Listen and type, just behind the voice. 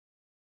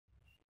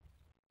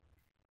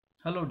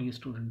Hello dear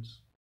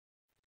students.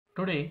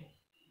 Today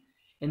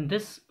in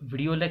this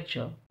video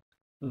lecture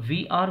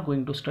we are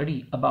going to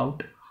study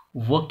about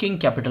working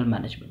capital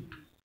management.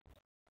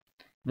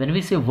 When we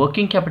say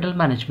working capital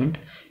management,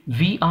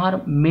 we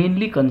are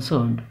mainly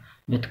concerned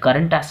with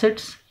current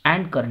assets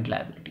and current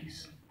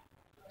liabilities.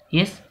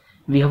 Yes,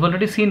 we have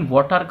already seen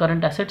what are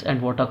current assets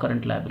and what are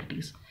current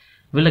liabilities.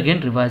 We'll again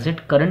revise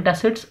it. Current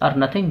assets are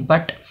nothing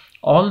but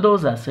all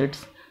those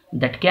assets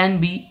that can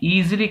be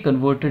easily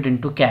converted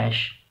into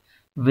cash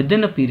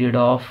within a period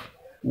of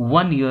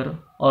 1 year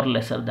or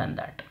lesser than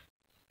that.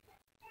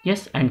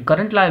 Yes, and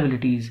current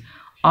liabilities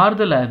are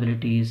the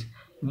liabilities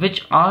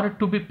which are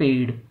to be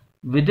paid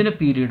within a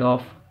period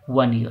of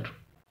 1 year.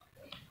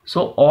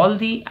 So all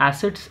the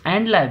assets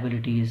and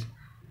liabilities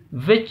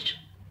which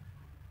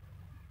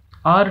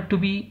are to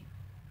be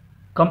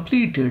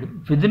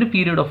completed within a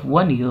period of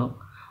 1 year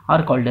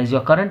are called as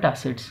your current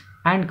assets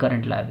and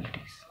current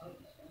liabilities.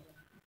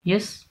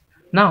 Yes,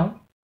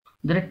 now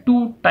there are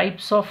two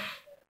types of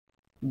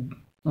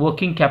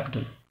working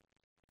capital.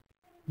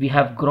 We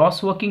have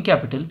gross working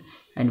capital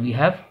and we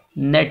have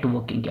net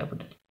working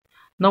capital.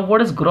 Now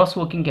what is gross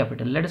working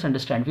capital? Let us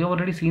understand. We have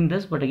already seen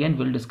this, but again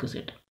we'll discuss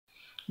it.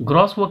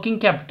 Gross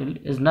working capital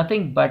is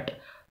nothing but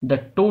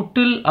the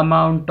total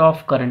amount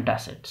of current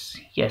assets.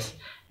 Yes,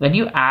 when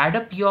you add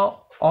up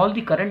all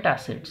the current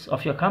assets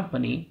of your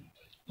company,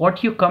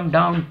 what you come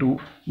down to,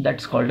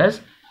 that's called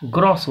as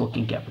gross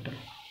working capital.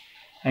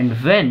 And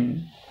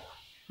when,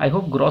 I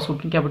hope gross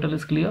working capital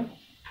is clear,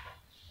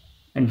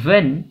 and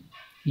when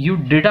you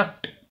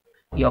deduct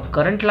your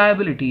current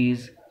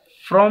liabilities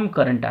from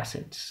current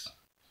assets,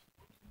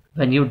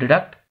 when you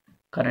deduct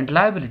current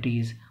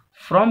liabilities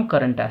from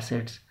current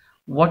assets,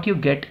 what you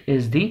get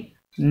is the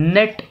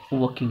net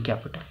working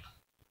capital.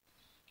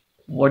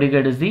 What you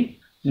get is the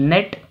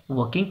net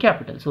working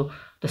capital. So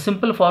the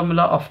simple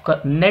formula of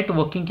net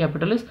working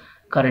capital is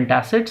current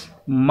assets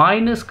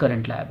minus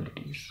current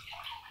liabilities.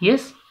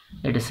 Yes,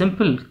 it is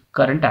simple.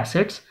 Current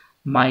assets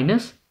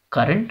minus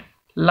current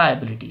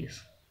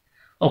liabilities.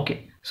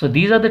 Okay, so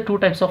these are the two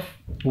types of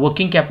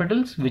working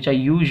capitals which are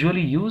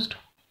usually used.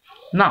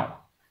 Now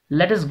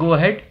let us go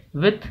ahead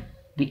with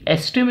the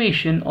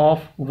estimation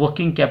of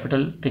working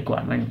capital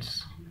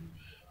requirements.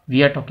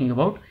 We are talking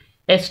about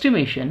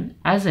estimation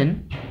as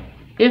in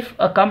if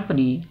a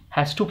company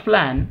has to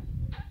plan,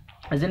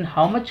 as in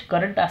how much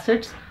current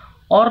assets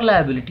or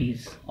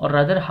liabilities, or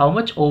rather how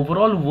much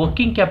overall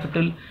working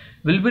capital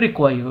will be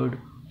required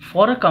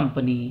for a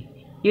company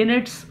in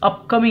its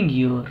upcoming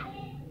year.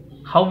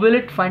 How will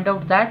it find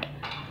out that?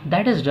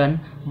 That is done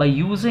by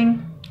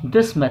using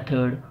this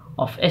method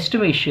of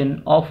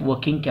estimation of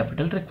working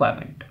capital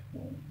requirement.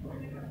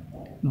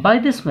 By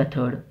this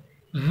method,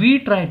 we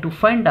try to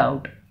find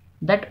out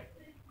that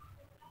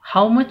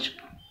how much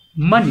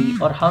money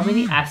or how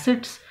many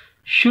assets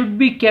should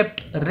be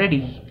kept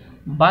ready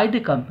by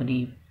the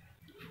company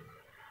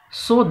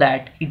so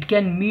that it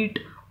can meet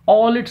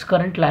all its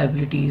current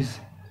liabilities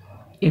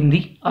in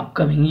the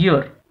upcoming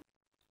year.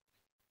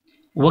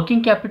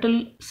 Working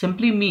capital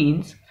simply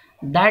means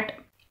that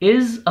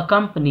is a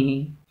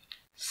company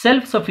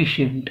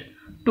self-sufficient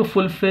to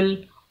fulfill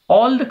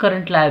all the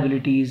current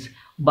liabilities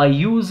by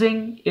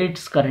using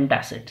its current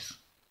assets.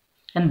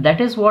 And that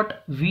is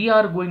what we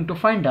are going to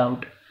find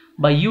out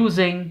by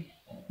using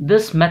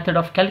this method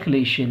of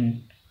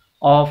calculation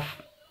of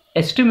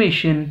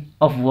estimation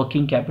of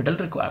working capital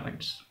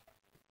requirements.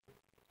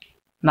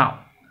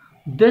 Now,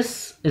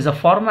 this is a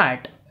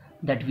format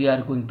that we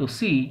are going to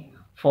see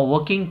for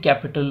working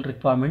capital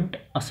requirement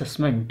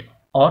assessment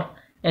or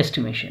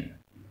estimation.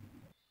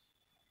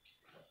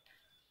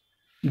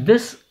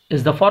 This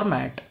is the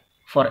format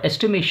for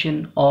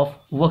estimation of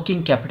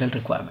working capital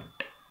requirement.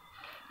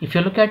 If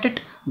you look at it,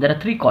 there are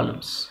three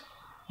columns.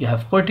 You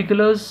have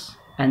particulars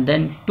and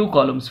then two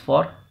columns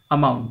for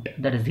amount,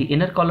 that is the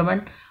inner column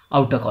and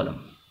outer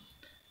column.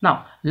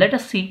 Now let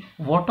us see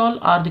what all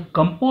are the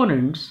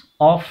components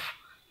of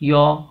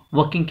your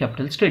working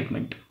capital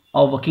statement,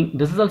 or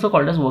this is also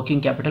called as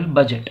working capital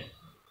budget.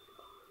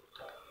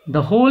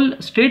 The whole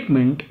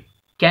statement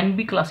can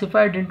be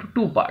classified into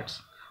two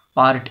parts,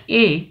 part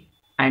A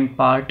and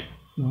part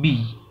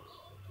B.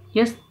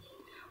 Yes,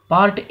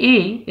 part A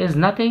is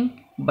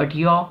nothing but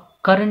your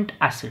current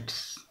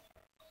assets.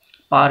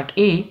 Part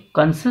A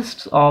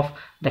consists of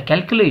the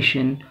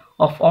calculation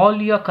of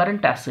all your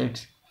current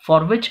assets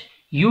for which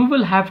you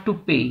will have to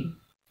pay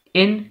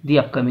in the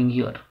upcoming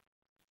year.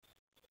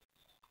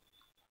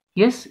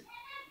 Yes,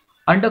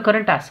 under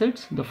current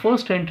assets, the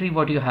first entry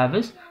what you have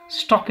is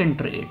stock in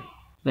trade.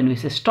 When we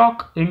say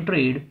stock in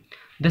trade,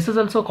 this is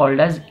also called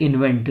as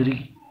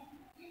inventory.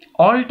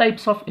 All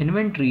types of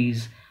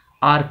inventories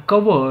are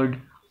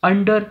covered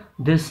under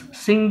this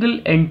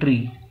single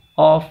entry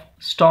of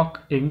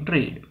stock in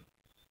trade.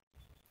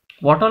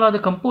 What all are the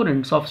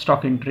components of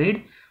stock in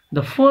trade?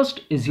 The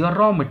first is your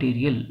raw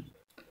material.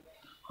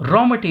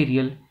 Raw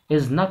material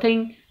is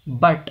nothing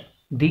but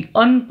the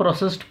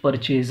unprocessed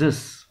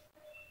purchases.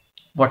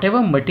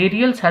 Whatever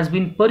materials has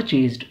been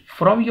purchased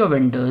from your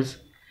vendors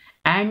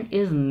and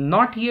is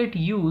not yet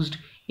used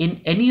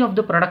in any of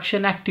the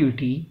production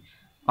activity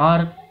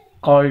are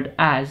called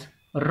as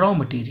raw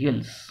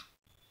materials.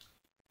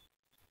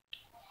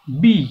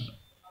 B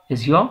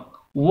is your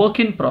work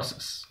in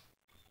process.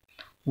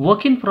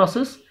 Work in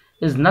process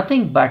is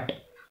nothing but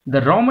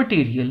the raw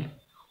material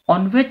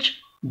on which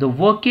the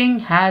working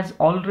has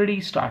already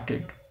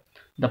started.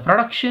 The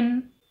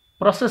production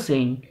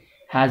processing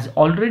has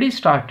already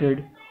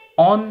started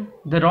on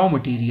the raw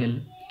material.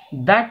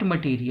 That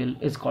material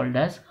is called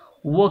as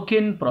work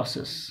in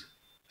process.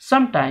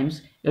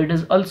 Sometimes it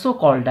is also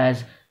called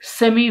as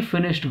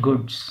semi-finished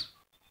goods.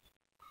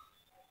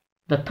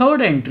 The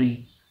third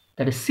entry,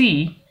 that is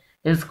C,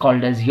 is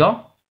called as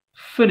your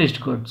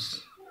finished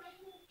goods.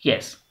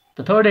 Yes,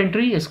 the third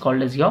entry is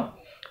called as your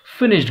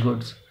finished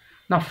goods.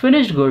 Now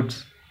finished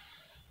goods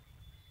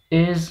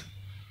is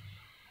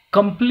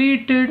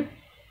completed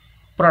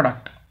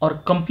product or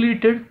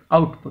completed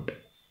output.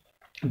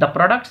 The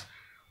products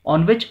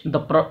on which the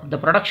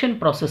production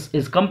process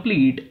is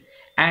complete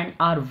and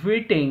are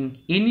waiting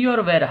in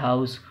your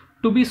warehouse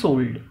to be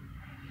sold.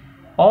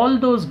 All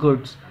those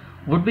goods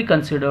would be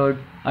considered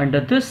under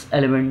this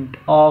element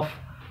of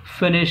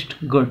finished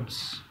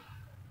goods.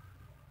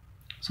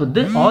 So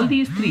all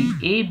these three,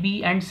 A,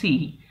 B and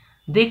C,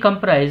 they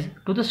comprise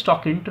to the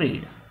stock in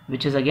trade,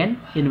 which is again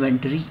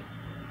inventory.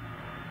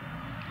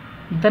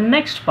 The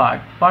next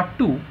part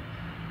 2,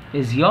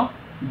 is your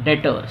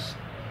debtors.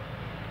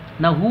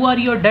 Now who are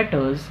your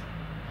debtors?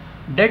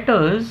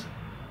 Debtors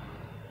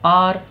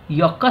are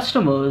your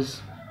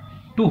customers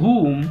to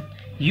whom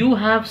you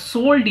have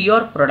sold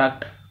your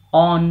product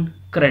on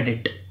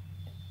credit.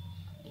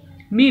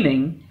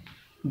 Meaning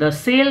the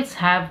sales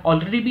have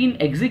already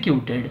been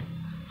executed,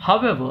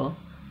 however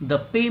the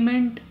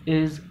payment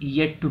is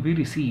yet to be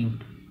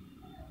received.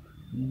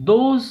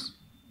 Those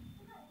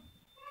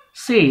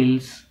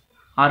sales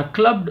are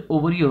clubbed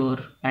over here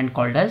and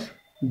called as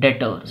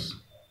debtors.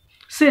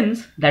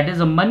 Since that is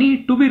a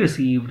money to be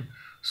received,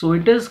 so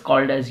it is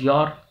called as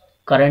your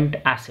current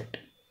asset.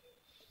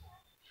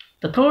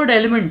 The third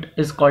element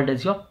is called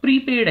as your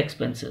prepaid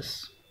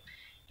expenses.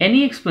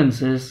 Any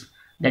expenses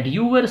that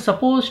you were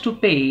supposed to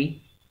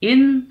pay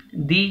in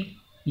the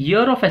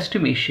year of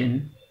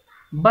estimation,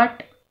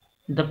 but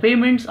the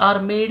payments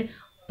are made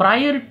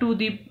prior to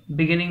the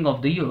beginning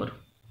of the year.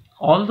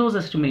 All those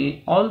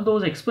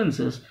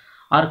expenses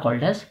are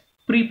called as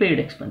prepaid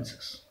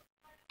expenses.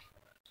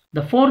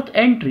 The fourth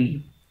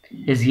entry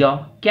is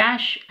your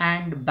cash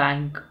and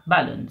bank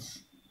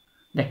balance.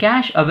 The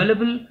cash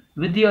available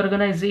with the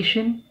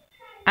organization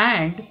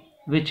and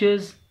which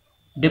is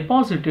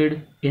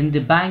deposited in the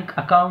bank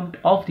account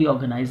of the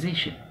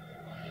organization.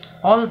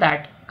 All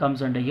that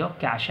comes under your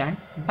cash and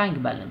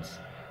bank balance.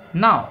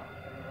 Now,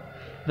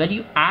 when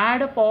you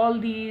add up all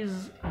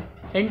these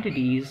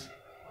entities,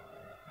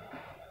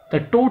 the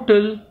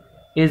total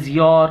is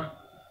your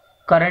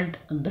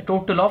the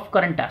total of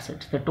current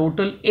assets. The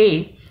total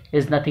A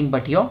is nothing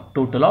but your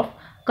total of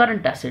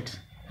current assets,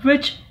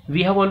 which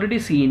we have already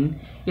seen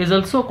is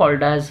also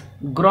called as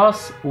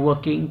gross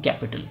working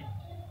capital.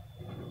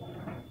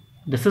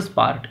 This is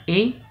part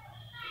A.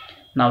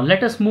 Now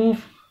let us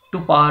move to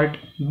part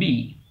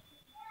B.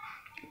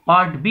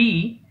 Part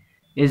B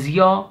is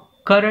your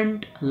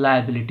current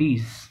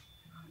liabilities.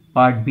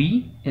 Part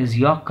B is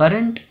your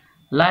current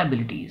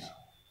liabilities.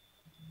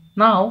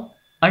 Now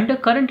under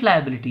current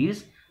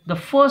liabilities, the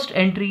first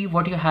entry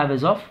what you have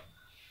is of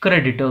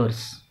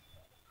creditors.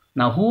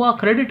 Now who are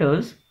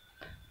creditors?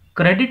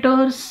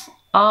 Creditors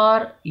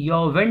are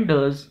your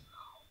vendors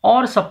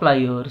or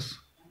suppliers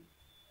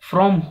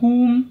from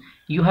whom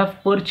you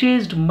have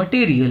purchased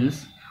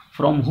materials,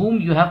 from whom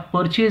you have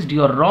purchased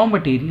your raw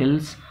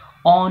materials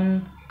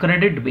on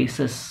credit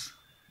basis.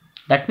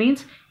 That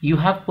means you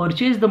have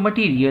purchased the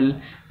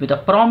material with a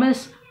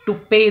promise to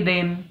pay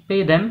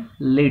them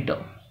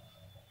later.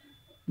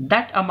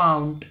 That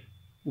amount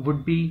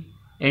would be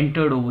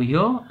entered over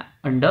here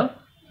under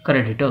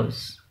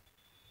creditors.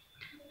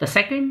 The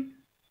second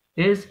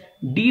is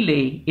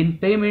delay in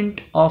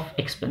payment of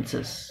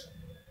expenses.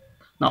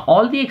 Now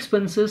all the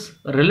expenses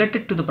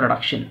related to the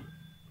production,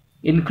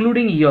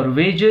 including your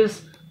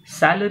wages,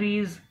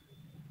 salaries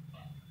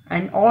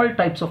and all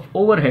types of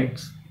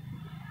overheads,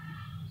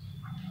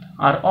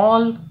 are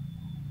all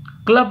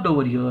clubbed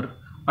over here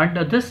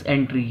under this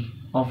entry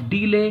of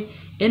delay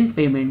in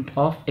payment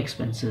of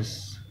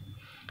expenses.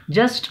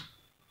 Just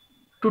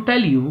to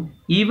tell you,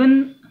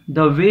 even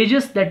the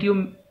wages that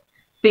you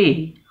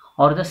pay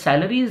or the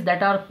salaries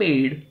that are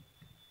paid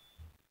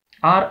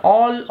are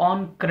all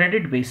on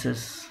credit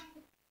basis.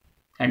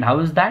 And how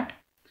is that?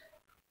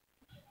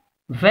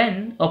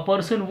 When a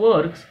person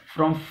works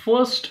from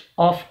 1st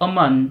of a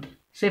month,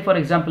 say for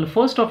example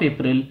 1st of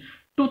April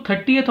to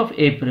 30th of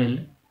April,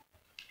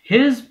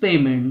 his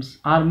payments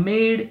are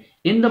made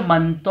in the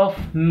month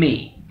of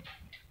May.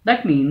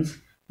 That means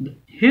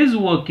his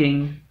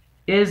working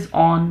is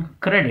on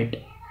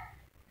credit,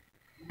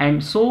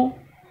 and so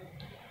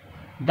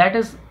that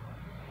is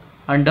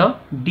under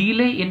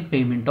delay in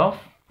payment of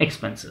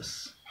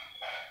expenses.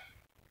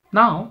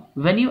 Now,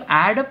 when you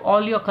add up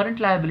all your current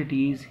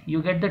liabilities,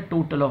 you get the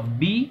total of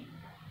B,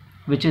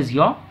 which is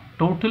your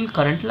total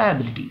current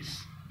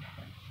liabilities.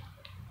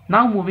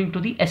 Now moving to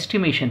the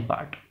estimation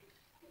part.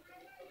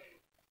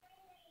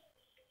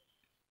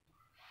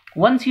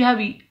 Once you have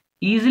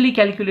easily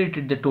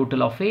calculated the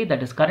total of A,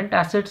 that is current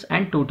assets,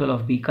 and total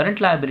of B,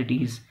 current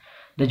liabilities,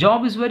 the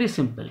job is very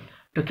simple.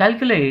 To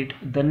calculate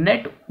the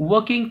net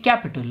working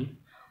capital,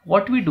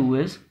 what we do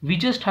is we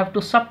just have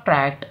to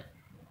subtract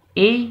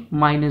A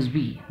minus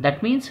B.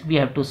 That means we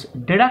have to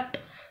deduct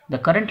the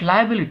current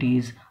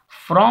liabilities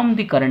from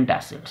the current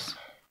assets.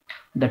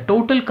 The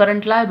total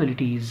current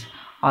liabilities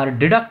are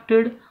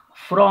deducted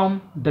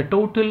from the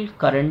total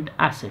current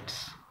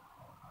assets.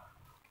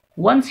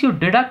 Once you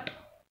deduct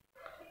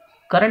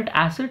current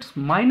assets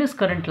minus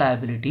current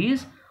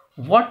liabilities,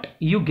 what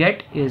you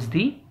get is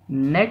the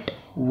net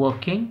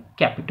working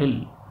capital.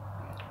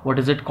 What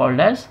is it called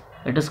as?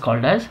 It is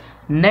called as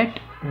net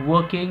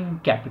working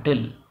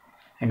capital.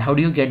 And how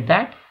do you get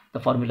that? The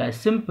formula is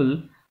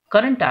simple: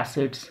 current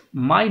assets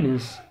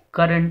minus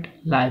current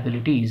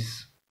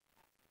liabilities.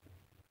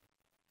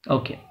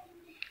 Okay,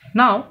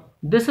 now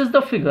this is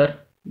the figure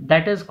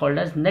that is called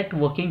as net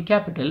working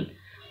capital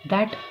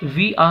that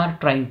we are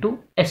trying to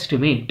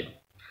estimate.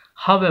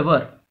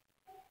 However,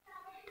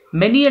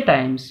 many a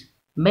times,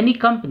 many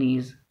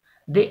companies,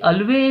 they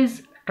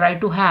always try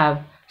to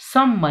have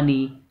some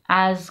money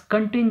as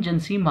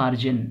contingency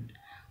margin.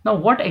 Now,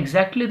 what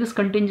exactly this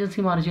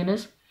contingency margin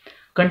is?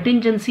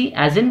 Contingency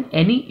as in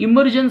any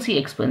emergency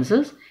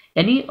expenses,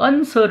 any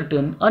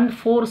uncertain,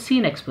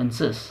 unforeseen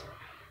expenses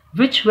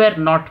which were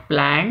not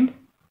planned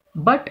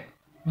but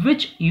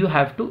which you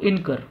have to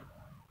incur.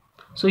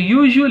 So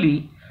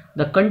usually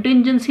the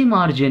contingency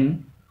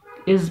margin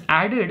is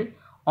added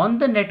on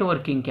the net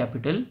working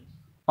capital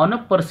on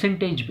a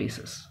percentage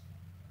basis.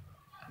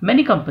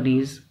 Many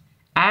companies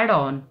add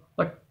on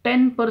a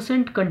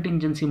 10%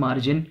 contingency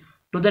margin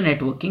to the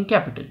net working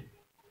capital.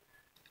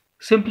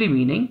 Simply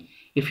meaning,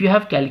 if you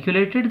have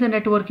calculated the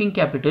net working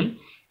capital,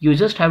 you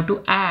just have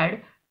to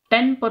add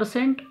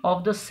 10%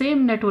 of the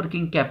same net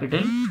working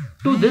capital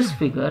to this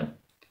figure,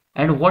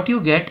 and what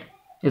you get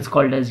is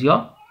called as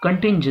your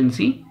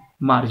contingency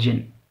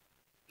margin.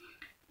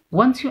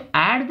 Once you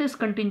add this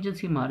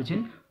contingency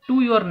margin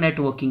to your net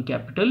working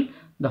capital,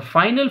 the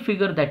final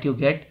figure that you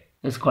get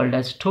is called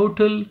as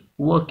total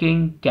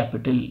working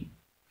capital.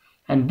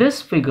 And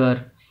this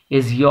figure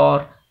is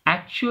your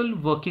actual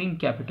working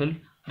capital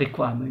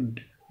requirement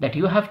that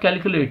you have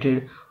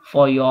calculated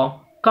for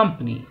your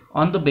company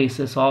on the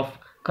basis of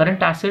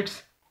current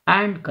assets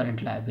and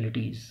current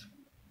liabilities.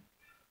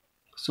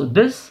 So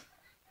this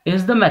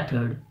is the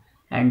method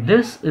and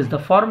this is the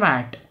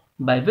format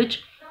by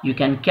which you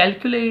can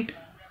calculate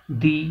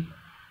the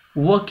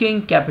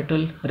working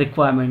capital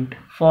requirement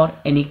for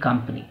any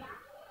company.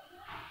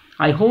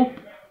 I hope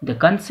the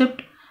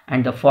concept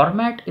and the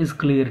format is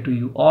clear to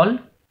you all.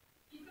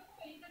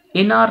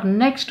 In our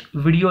next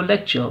video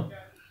lecture,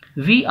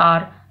 we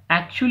are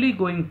actually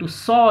going to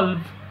solve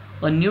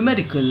a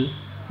numerical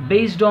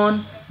based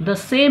on the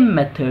same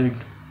method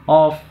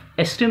of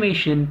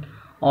estimation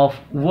of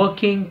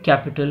working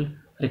capital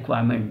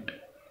requirement.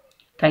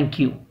 Thank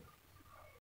you.